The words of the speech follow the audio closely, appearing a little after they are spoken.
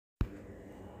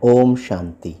Om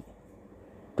Shanti.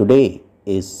 Today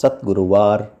is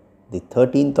Satgurubar, the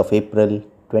 13th of April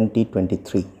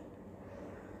 2023.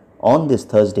 On this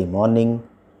Thursday morning,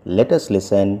 let us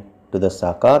listen to the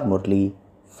Sakar Murli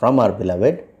from our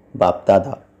beloved Bap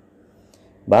Dada.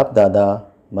 Bap Dada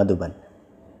Madhuban.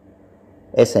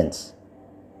 Essence.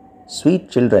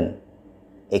 Sweet children,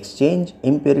 exchange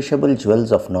imperishable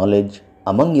jewels of knowledge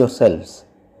among yourselves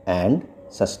and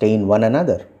sustain one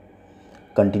another.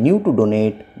 Continue to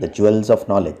donate the jewels of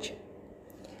knowledge.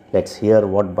 Let's hear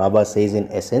what Baba says in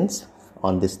essence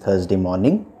on this Thursday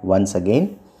morning. Once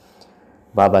again,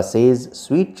 Baba says,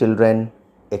 sweet children,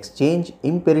 exchange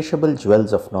imperishable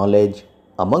jewels of knowledge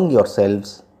among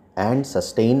yourselves and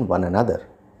sustain one another.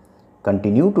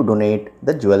 Continue to donate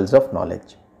the jewels of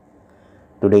knowledge.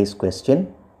 Today's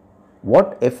question: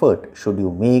 what effort should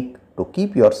you make to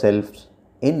keep yourselves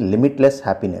in limitless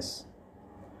happiness?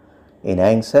 In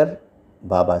answer,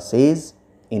 Baba says,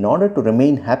 in order to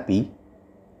remain happy,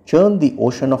 churn the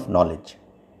ocean of knowledge.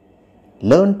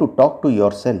 Learn to talk to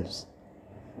yourselves.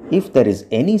 If there is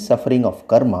any suffering of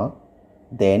karma,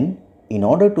 then in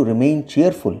order to remain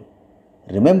cheerful,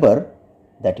 remember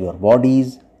that your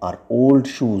bodies are old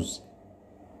shoes,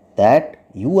 that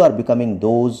you are becoming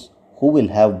those who will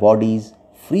have bodies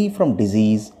free from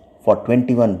disease for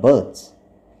 21 births,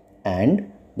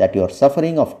 and that your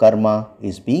suffering of karma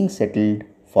is being settled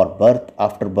for birth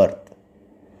after birth.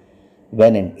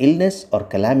 When an illness or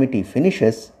calamity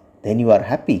finishes, then you are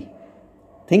happy.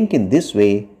 Think in this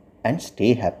way and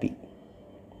stay happy.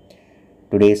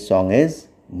 Today's song is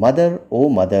Mother, O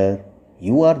Mother,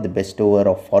 you are the bestower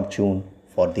of fortune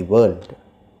for the world.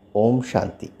 Om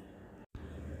Shanti.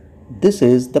 This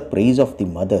is the praise of the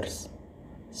mothers.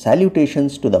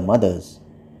 Salutations to the mothers.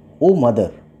 O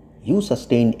Mother, you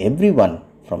sustain everyone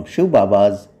from Shiv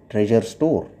Baba's treasure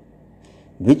store.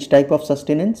 Which type of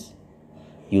sustenance?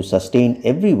 You sustain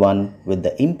everyone with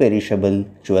the imperishable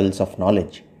jewels of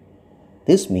knowledge.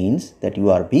 This means that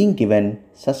you are being given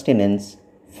sustenance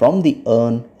from the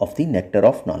urn of the nectar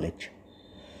of knowledge.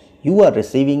 You are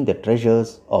receiving the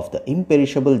treasures of the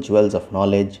imperishable jewels of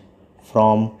knowledge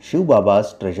from Shiv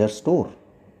Baba's treasure store.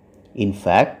 In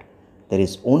fact, there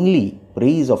is only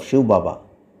praise of Shiv Baba.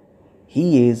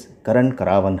 He is Karan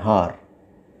Karavanhar.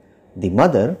 The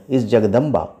mother is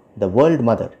Jagadamba, the world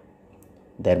mother.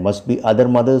 There must be other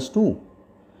mothers too.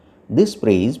 This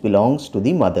praise belongs to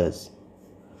the mothers.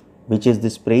 Which is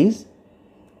this praise?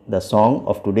 The song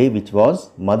of today, which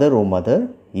was Mother, O Mother,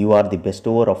 you are the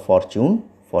bestower of fortune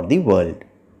for the world.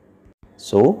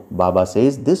 So, Baba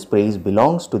says this praise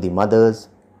belongs to the mothers.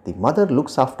 The mother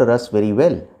looks after us very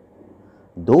well.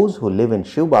 Those who live in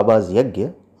Shiv Baba's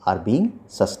yajna are being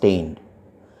sustained.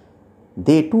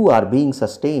 They too are being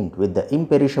sustained with the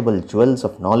imperishable jewels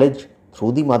of knowledge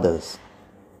through the mothers.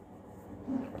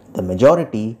 The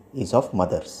majority is of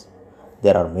mothers.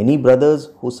 There are many brothers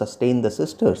who sustain the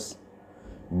sisters.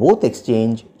 Both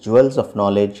exchange jewels of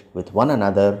knowledge with one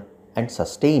another and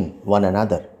sustain one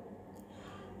another.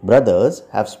 Brothers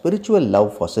have spiritual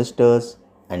love for sisters,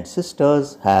 and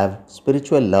sisters have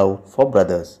spiritual love for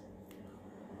brothers.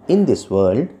 In this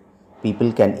world,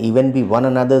 people can even be one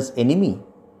another's enemy.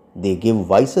 They give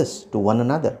vices to one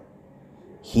another.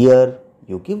 Here,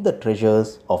 you give the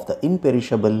treasures of the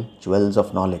imperishable jewels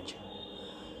of knowledge.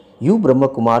 You Brahma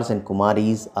Kumars and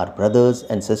Kumaris are brothers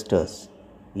and sisters.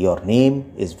 Your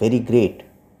name is very great.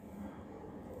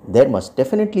 There must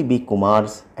definitely be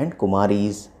Kumars and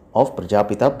Kumaris of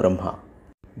Prajapita Brahma.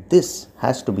 This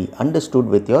has to be understood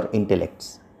with your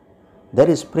intellects. There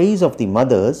is praise of the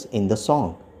mothers in the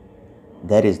song.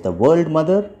 There is the world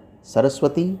mother,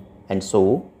 Saraswati, and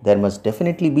so there must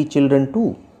definitely be children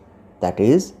too. That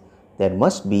is, there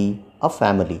must be a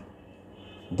family.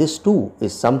 This too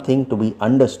is something to be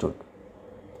understood.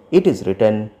 It is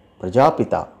written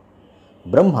Prajapita.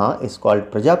 Brahma is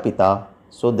called Prajapita,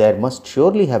 so there must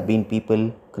surely have been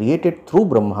people created through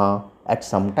Brahma at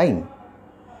some time.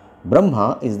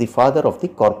 Brahma is the father of the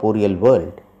corporeal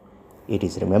world. It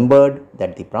is remembered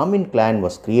that the Brahmin clan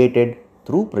was created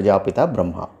through Prajapita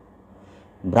Brahma.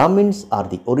 Brahmins are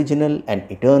the original and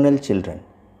eternal children.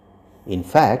 In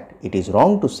fact, it is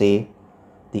wrong to say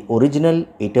the original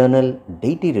eternal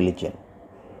deity religion.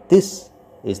 This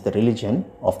is the religion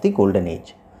of the golden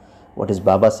age. What is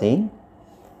Baba saying?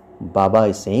 Baba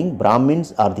is saying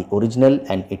Brahmins are the original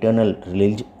and eternal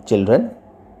children.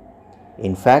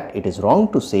 In fact, it is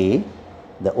wrong to say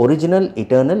the original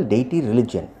eternal deity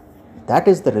religion. That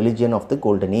is the religion of the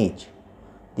golden age.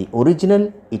 The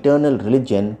original eternal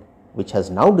religion, which has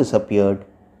now disappeared,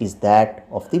 is that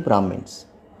of the Brahmins.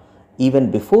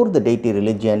 Even before the deity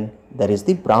religion, there is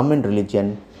the Brahmin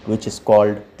religion, which is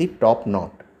called the top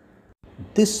knot.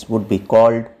 This would be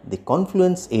called the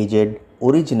confluence-aged,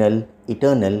 original,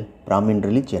 eternal Brahmin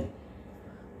religion.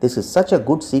 This is such a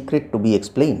good secret to be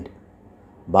explained.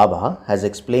 Baba has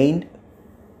explained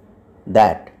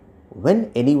that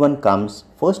when anyone comes,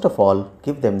 first of all,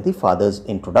 give them the Father's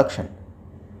introduction.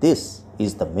 This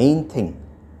is the main thing.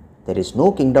 There is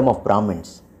no kingdom of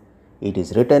Brahmins. It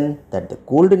is written that the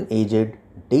golden aged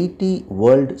deity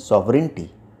world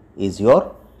sovereignty is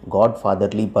your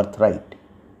godfatherly birthright.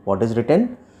 What is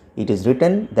written? It is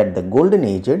written that the golden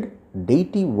aged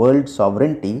deity world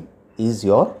sovereignty is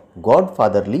your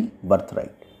godfatherly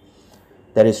birthright.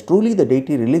 There is truly the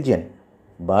deity religion,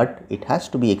 but it has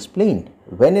to be explained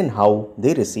when and how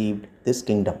they received this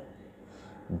kingdom.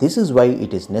 This is why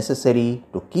it is necessary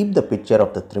to keep the picture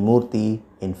of the Trimurti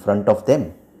in front of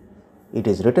them. It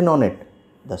is written on it,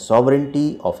 the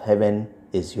sovereignty of heaven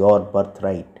is your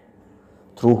birthright,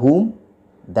 through whom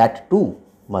that too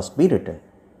must be written.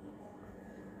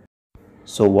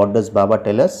 So what does Baba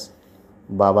tell us?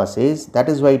 Baba says that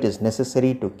is why it is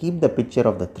necessary to keep the picture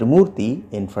of the Trimurti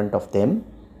in front of them,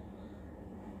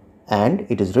 and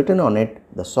it is written on it,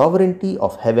 the sovereignty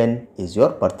of heaven is your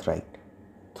birthright,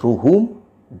 through whom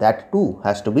that too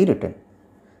has to be written.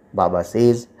 Baba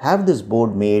says, have this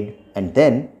board made and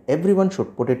then everyone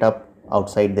should put it up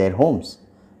outside their homes,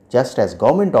 just as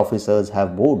government officers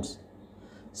have boards.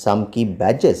 Some keep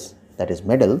badges, that is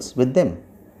medals, with them.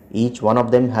 Each one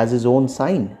of them has his own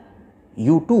sign.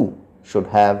 You too should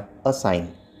have a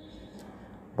sign.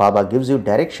 Baba gives you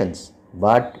directions,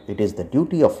 but it is the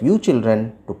duty of you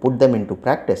children to put them into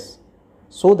practice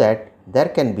so that there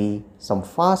can be some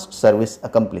fast service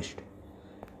accomplished.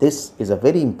 This is a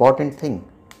very important thing.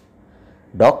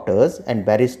 Doctors and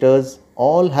barristers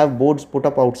all have boards put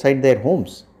up outside their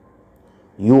homes.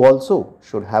 You also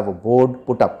should have a board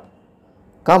put up.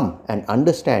 Come and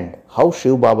understand how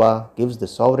Shiv Baba gives the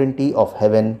sovereignty of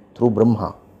heaven through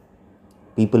Brahma.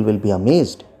 People will be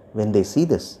amazed when they see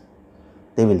this.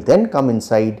 They will then come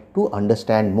inside to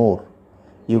understand more.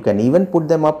 You can even put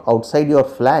them up outside your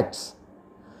flats.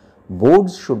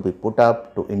 Boards should be put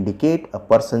up to indicate a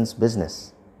person's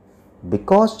business.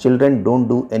 Because children don't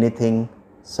do anything,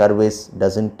 service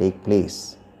doesn't take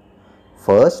place.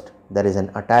 First, there is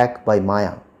an attack by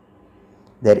Maya.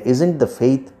 There isn't the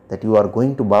faith that you are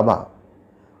going to Baba.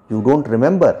 You don't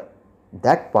remember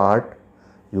that part.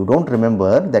 You don't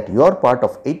remember that your part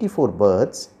of 84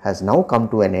 births has now come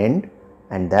to an end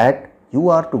and that you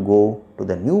are to go to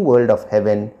the new world of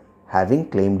heaven having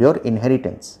claimed your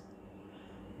inheritance.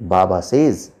 Baba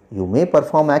says you may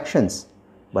perform actions,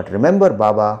 but remember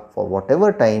Baba for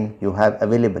whatever time you have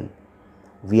available.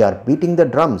 We are beating the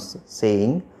drums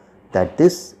saying that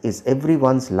this is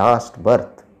everyone's last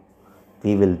birth.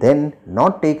 We will then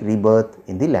not take rebirth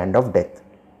in the land of death.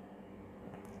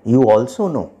 You also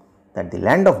know that the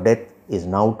land of death is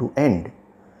now to end.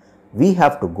 We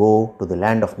have to go to the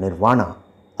land of Nirvana,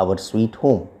 our sweet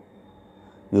home.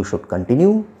 You should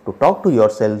continue to talk to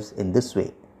yourselves in this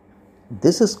way.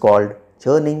 This is called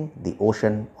churning the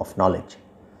ocean of knowledge.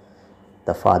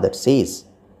 The Father says,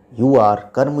 you are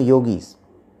Karma Yogis.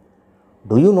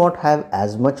 Do you not have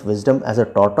as much wisdom as a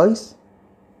tortoise?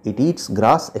 It eats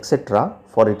grass, etc.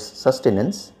 for its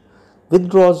sustenance,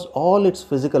 withdraws all its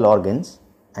physical organs,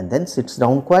 and then sits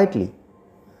down quietly.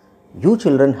 You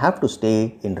children have to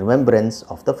stay in remembrance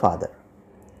of the Father.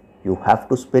 You have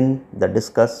to spin the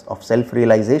discus of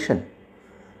self-realization.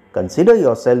 Consider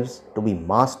yourselves to be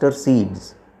master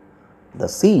seeds. The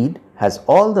seed has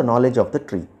all the knowledge of the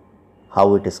tree,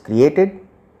 how it is created,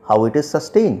 how it is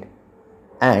sustained,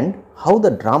 and how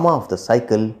the drama of the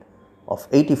cycle of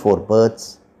 84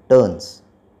 births turns.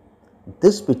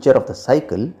 This picture of the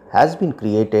cycle has been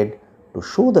created to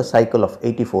show the cycle of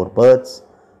 84 births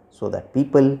so that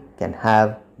people can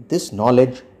have this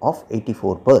knowledge of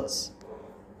 84 births.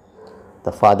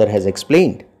 The Father has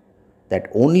explained that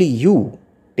only you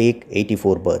take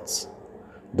 84 births.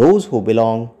 Those who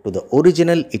belong to the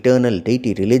original eternal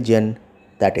deity religion,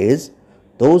 that is,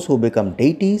 those who become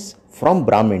deities from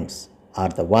Brahmins, are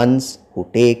the ones who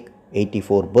take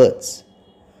 84 births.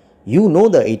 You know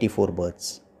the 84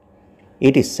 births.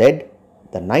 It is said,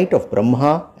 the night of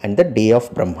Brahma and the day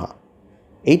of Brahma.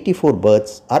 84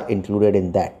 births are included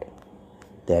in that.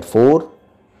 Therefore,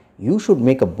 you should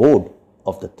make a board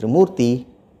of the Trimurti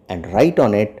and write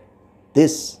on it,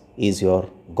 this is your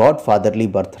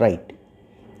godfatherly birthright.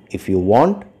 If you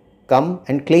want, come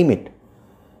and claim it.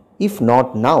 If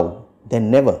not now,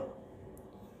 then never.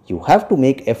 You have to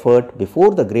make effort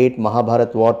before the great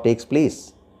Mahabharat war takes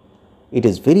place. It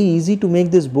is very easy to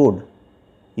make this board.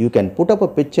 You can put up a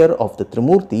picture of the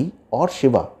Trimurti or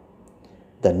Shiva.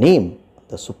 The name,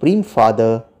 the Supreme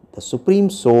Father, the Supreme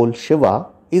Soul Shiva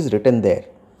is written there.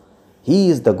 He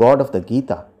is the God of the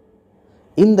Gita.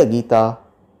 In the Gita,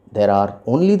 there are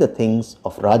only the things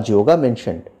of Raj Yoga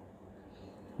mentioned.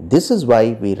 This is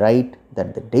why we write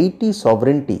that the deity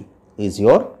sovereignty is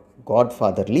your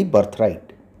godfatherly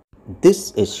birthright.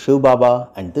 This is Shiv Baba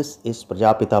and this is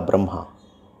Prajapita Brahma.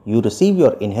 You receive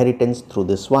your inheritance through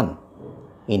this one.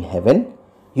 In heaven,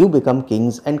 you become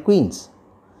kings and queens.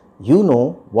 You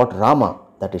know what Rama,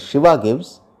 that is Shiva,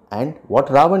 gives and what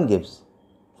Ravan gives.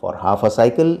 For half a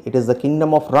cycle, it is the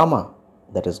kingdom of Rama,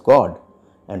 that is God,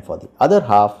 and for the other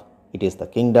half, it is the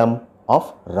kingdom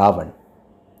of Ravan.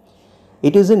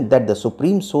 It isn't that the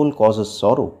Supreme Soul causes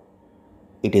sorrow.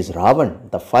 It is Ravan,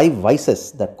 the 5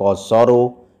 vices that cause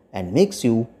sorrow and makes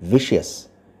you vicious.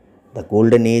 The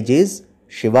golden age is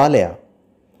Shivalaya.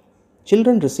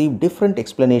 Children receive different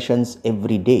explanations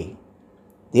every day.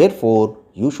 Therefore,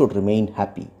 you should remain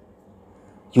happy.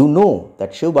 You know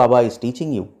that Shiv Baba is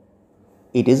teaching you.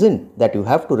 It isn't that you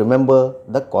have to remember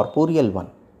the corporeal one.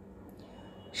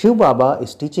 Shiv Baba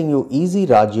is teaching you easy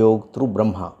Raj Yoga through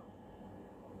Brahma.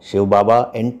 Shiv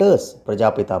Baba enters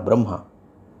Prajapita Brahma.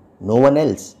 No one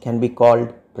else can be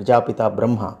called Prajapita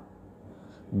Brahma.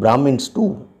 Brahmins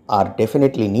too are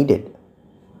definitely needed.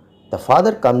 The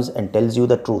father comes and tells you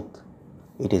the truth.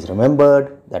 It is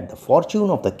remembered that the fortune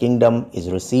of the kingdom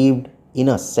is received in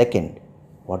a second.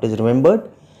 What is remembered?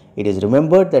 It is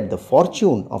remembered that the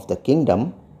fortune of the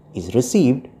kingdom is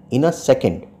received in a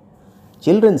second.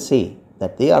 Children say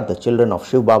that they are the children of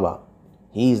Shiv Baba.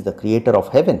 He is the creator of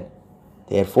heaven.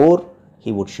 Therefore,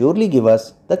 he would surely give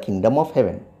us the kingdom of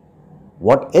heaven.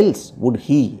 What else would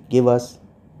he give us?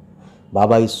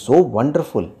 Baba is so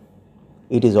wonderful.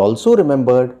 It is also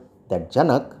remembered that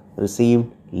Janak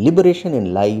received liberation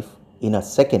in life in a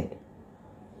second.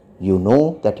 You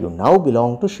know that you now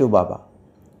belong to Shiv Baba.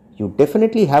 You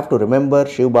definitely have to remember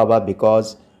Shiv Baba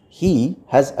because he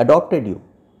has adopted you.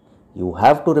 You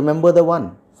have to remember the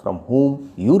one from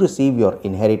whom you receive your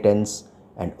inheritance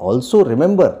and also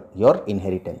remember your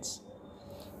inheritance.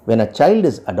 When a child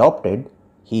is adopted,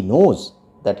 he knows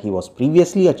that he was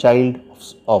previously a child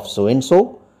of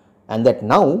so-and-so and that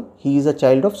now he is a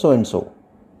child of so-and-so.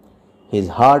 His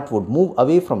heart would move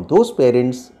away from those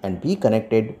parents and be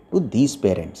connected to these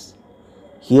parents.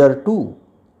 Here too,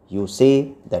 you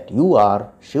say that you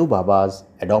are Shiv Baba's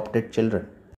adopted children.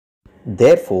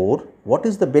 Therefore, what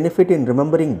is the benefit in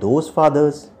remembering those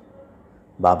fathers?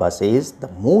 Baba says the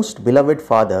most beloved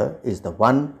father is the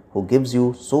one who gives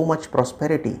you so much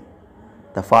prosperity.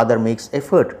 The father makes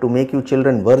effort to make you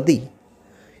children worthy.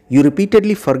 You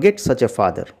repeatedly forget such a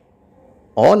father.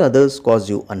 All others cause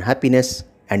you unhappiness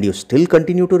and you still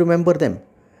continue to remember them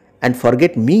and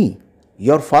forget me,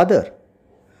 your father.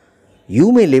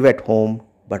 You may live at home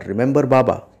but remember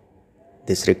Baba.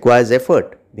 This requires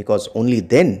effort because only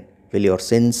then will your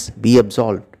sins be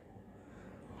absolved.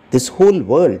 This whole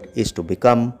world is to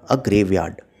become a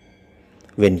graveyard.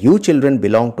 When you children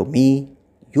belong to me,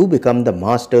 you become the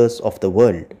masters of the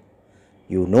world.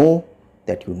 You know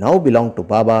that you now belong to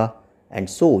Baba and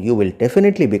so you will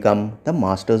definitely become the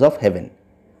masters of heaven.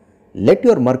 Let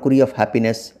your mercury of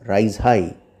happiness rise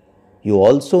high. You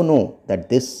also know that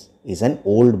this is an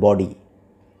old body.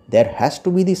 There has to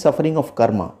be the suffering of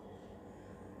karma.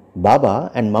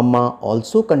 Baba and Mama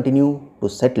also continue to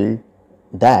settle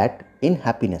that in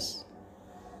happiness.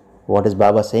 What is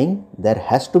Baba saying? There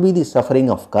has to be the suffering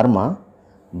of karma.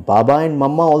 Baba and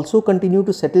Mama also continue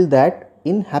to settle that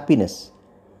in happiness.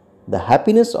 The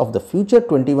happiness of the future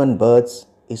 21 births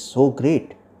is so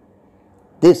great.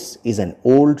 This is an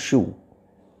old shoe.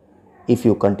 If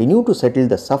you continue to settle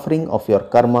the suffering of your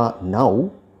karma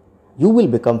now, you will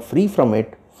become free from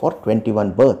it for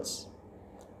 21 births.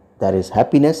 There is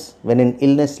happiness when an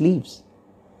illness leaves.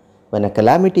 When a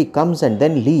calamity comes and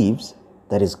then leaves,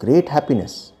 there is great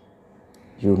happiness.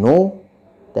 You know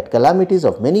that calamities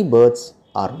of many births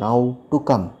are now to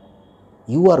come.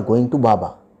 You are going to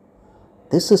Baba.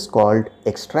 This is called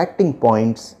extracting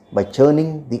points by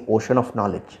churning the ocean of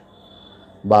knowledge.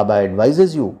 Baba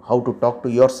advises you how to talk to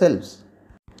yourselves.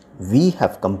 We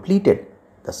have completed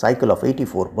the cycle of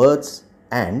 84 births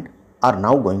and are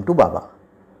now going to Baba.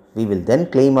 We will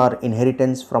then claim our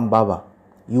inheritance from Baba.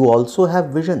 You also have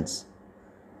visions.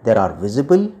 There are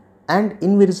visible and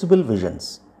invisible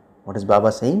visions. What is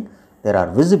Baba saying? There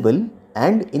are visible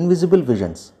and invisible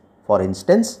visions. For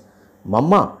instance,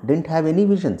 Mama didn't have any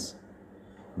visions.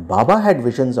 Baba had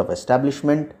visions of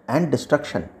establishment and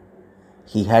destruction.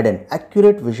 He had an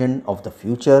accurate vision of the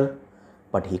future,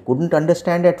 but he couldn't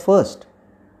understand at first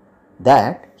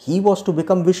that he was to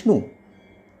become Vishnu.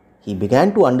 He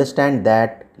began to understand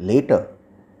that later.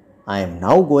 I am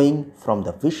now going from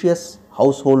the vicious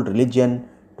household religion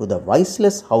to the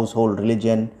viceless household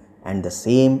religion, and the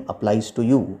same applies to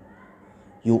you.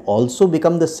 You also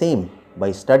become the same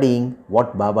by studying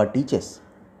what Baba teaches.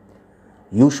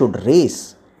 You should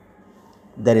race.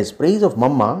 There is praise of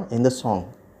Mamma in the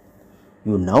song.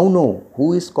 You now know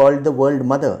who is called the world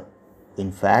mother.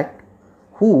 In fact,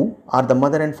 who are the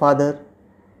mother and father?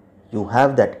 You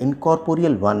have that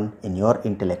incorporeal one in your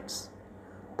intellects.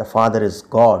 The Father is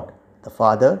God, the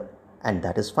Father, and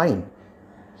that is fine.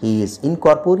 He is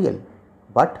incorporeal,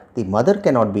 but the mother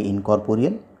cannot be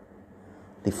incorporeal.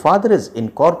 The Father is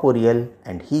incorporeal,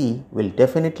 and He will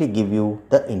definitely give you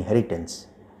the inheritance.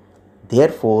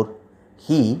 Therefore,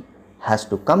 He has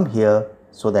to come here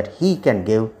so that He can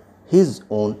give His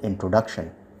own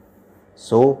introduction.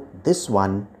 So, this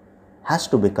one has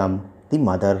to become the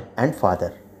mother and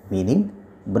father, meaning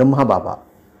Brahma Baba.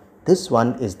 This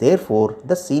one is therefore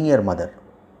the senior mother.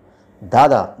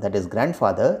 Dada, that is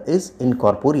grandfather, is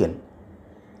incorporeal.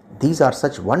 These are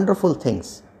such wonderful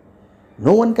things.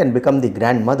 No one can become the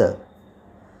grandmother.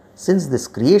 Since this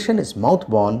creation is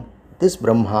mouth-born, this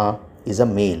Brahma is a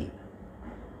male.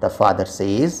 The father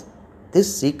says,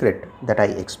 this secret that I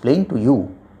explained to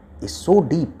you is so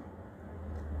deep.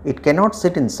 It cannot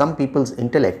sit in some people's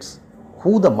intellects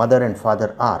who the mother and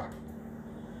father are.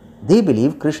 They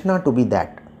believe Krishna to be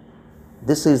that.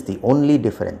 This is the only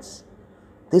difference.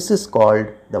 This is called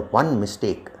the one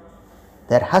mistake.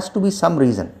 There has to be some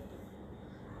reason.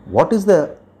 What is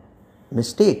the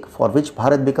mistake for which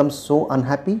Bharat becomes so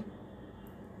unhappy?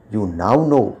 You now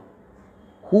know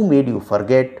who made you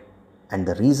forget and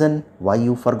the reason why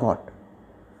you forgot.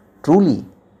 Truly,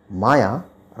 Maya,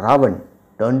 Ravan,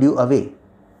 turned you away.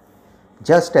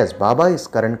 Just as Baba is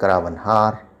Karan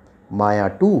Karavanhar, Maya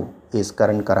too is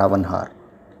Karan Karavanhar.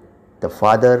 The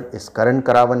Father is Karan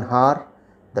Karavanhar,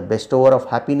 the bestower of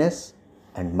happiness,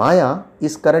 and Maya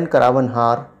is Karan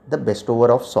Karavanhar, the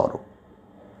bestower of sorrow.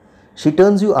 She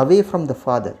turns you away from the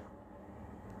Father.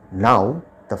 Now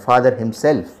the Father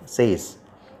himself says,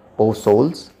 O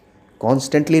souls,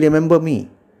 constantly remember me,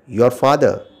 your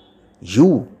Father.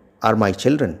 You are my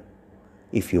children.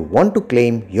 If you want to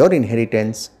claim your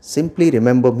inheritance, simply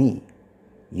remember me.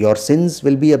 Your sins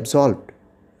will be absolved.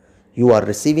 You are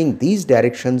receiving these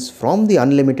directions from the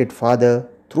unlimited Father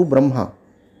through Brahma.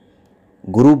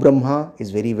 Guru Brahma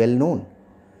is very well known.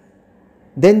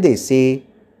 Then they say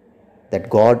that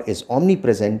God is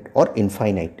omnipresent or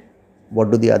infinite.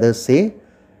 What do the others say?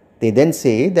 They then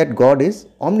say that God is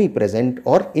omnipresent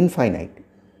or infinite.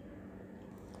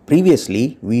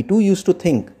 Previously, we too used to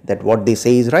think that what they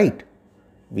say is right.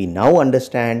 We now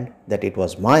understand that it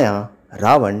was Maya,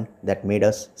 Ravan, that made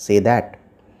us say that.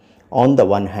 On the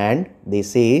one hand, they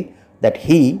say that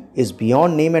He is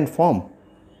beyond name and form,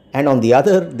 and on the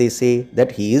other, they say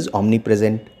that He is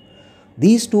omnipresent.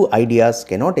 These two ideas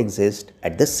cannot exist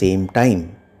at the same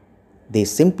time. They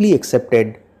simply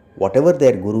accepted whatever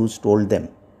their gurus told them.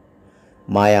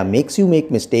 Maya makes you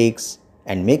make mistakes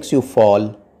and makes you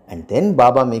fall, and then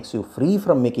Baba makes you free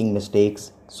from making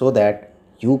mistakes so that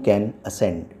you can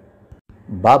ascend.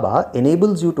 Baba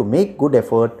enables you to make good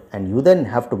effort, and you then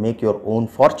have to make your own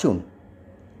fortune.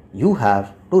 You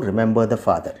have to remember the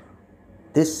Father.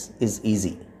 This is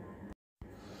easy.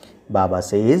 Baba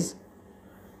says,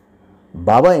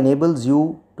 Baba enables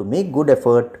you to make good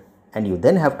effort, and you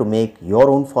then have to make your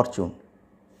own fortune.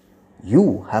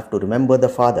 You have to remember the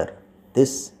Father.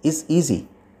 This is easy.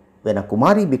 When a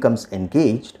Kumari becomes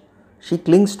engaged, she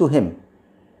clings to him.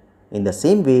 In the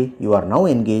same way, you are now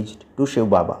engaged to Shiv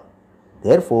Baba.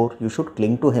 Therefore, you should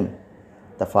cling to him.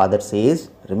 The Father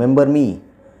says, remember me.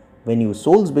 When you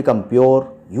souls become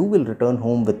pure, you will return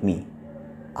home with me.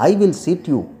 I will seat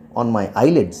you on my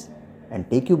eyelids and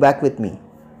take you back with me.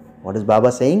 What is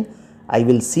Baba saying? I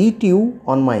will seat you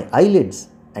on my eyelids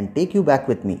and take you back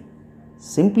with me.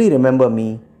 Simply remember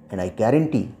me, and I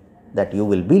guarantee that you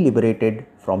will be liberated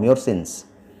from your sins.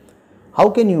 How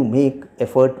can you make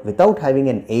effort without having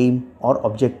an aim or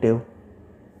objective?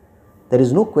 There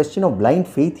is no question of blind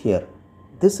faith here.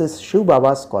 This is Shiv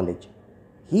Baba's college.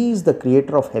 He is the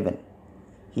creator of heaven.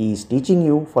 He is teaching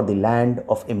you for the land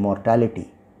of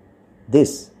immortality.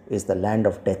 This is the land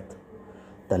of death.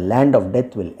 The land of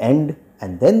death will end,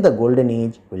 and then the golden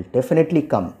age will definitely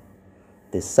come.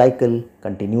 This cycle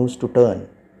continues to turn.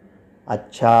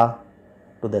 Acha,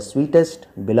 to the sweetest,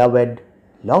 beloved,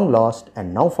 long lost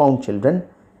and now found children,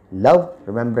 love,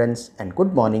 remembrance and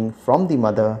good morning from the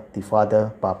mother, the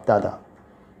father, Bap Dada.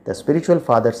 The spiritual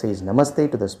father says namaste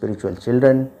to the spiritual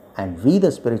children, and we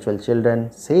the spiritual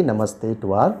children say namaste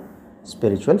to our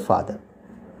spiritual father.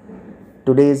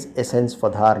 Today's essence for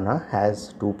dharana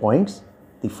has 2 points.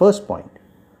 The first point: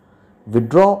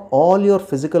 withdraw all your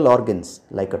physical organs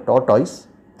like a tortoise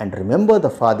and remember the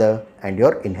Father and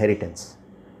your inheritance.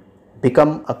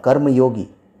 Become a karma yogi.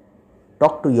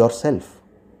 Talk to yourself.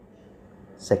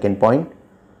 Second point: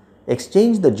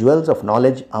 exchange the jewels of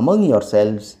knowledge among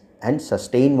yourselves and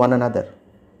sustain one another.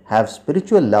 Have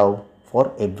spiritual love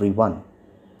for everyone.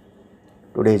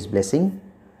 Today's blessing: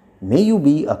 may you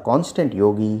be a constant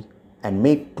yogi and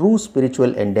make true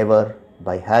spiritual endeavor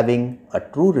by having a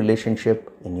true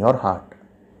relationship in your heart.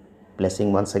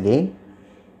 Blessing once again: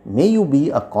 may you be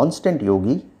a constant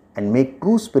yogi and make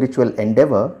true spiritual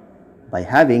endeavor by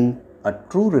having a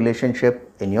true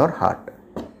relationship in your heart.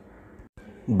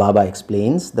 Baba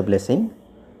explains the blessing.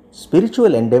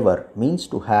 Spiritual endeavor means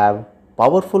to have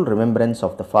powerful remembrance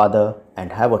of the Father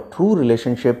and have a true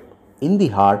relationship in the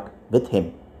heart with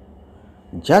Him.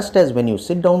 Just as when you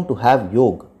sit down to have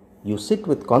yoga, you sit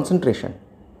with concentration.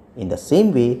 In the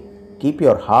same way, keep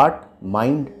your heart,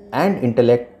 mind and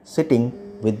intellect sitting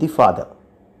with the Father.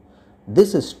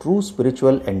 This is true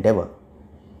spiritual endeavor.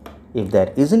 If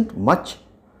there isn't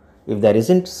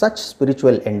such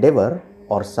spiritual endeavor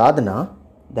or sadhana,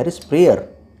 there is prayer,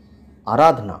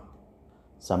 aradhana.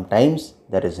 Sometimes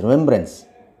there is remembrance,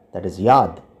 that is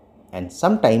yad, and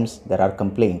sometimes there are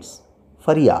complaints,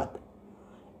 faryad.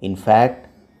 In fact,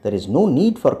 there is no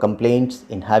need for complaints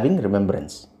in having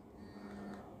remembrance.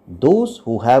 Those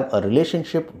who have a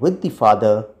relationship with the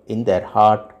Father in their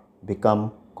heart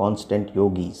become constant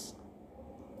yogis.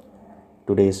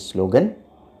 Today's slogan: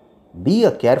 be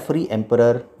a carefree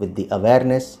emperor with the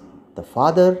awareness the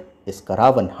Father is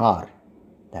Karavanhar,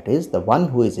 that is the one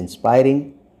who is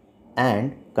inspiring,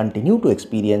 and continue to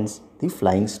experience the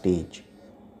flying stage.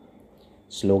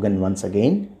 Slogan once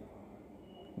again: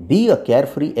 be a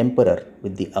carefree emperor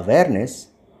with the awareness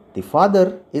the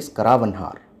Father is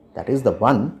Karavanhar, that is the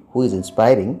one who is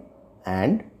inspiring,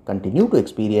 and continue to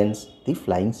experience the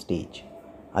flying stage.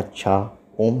 Acha,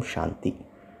 Om Shanti.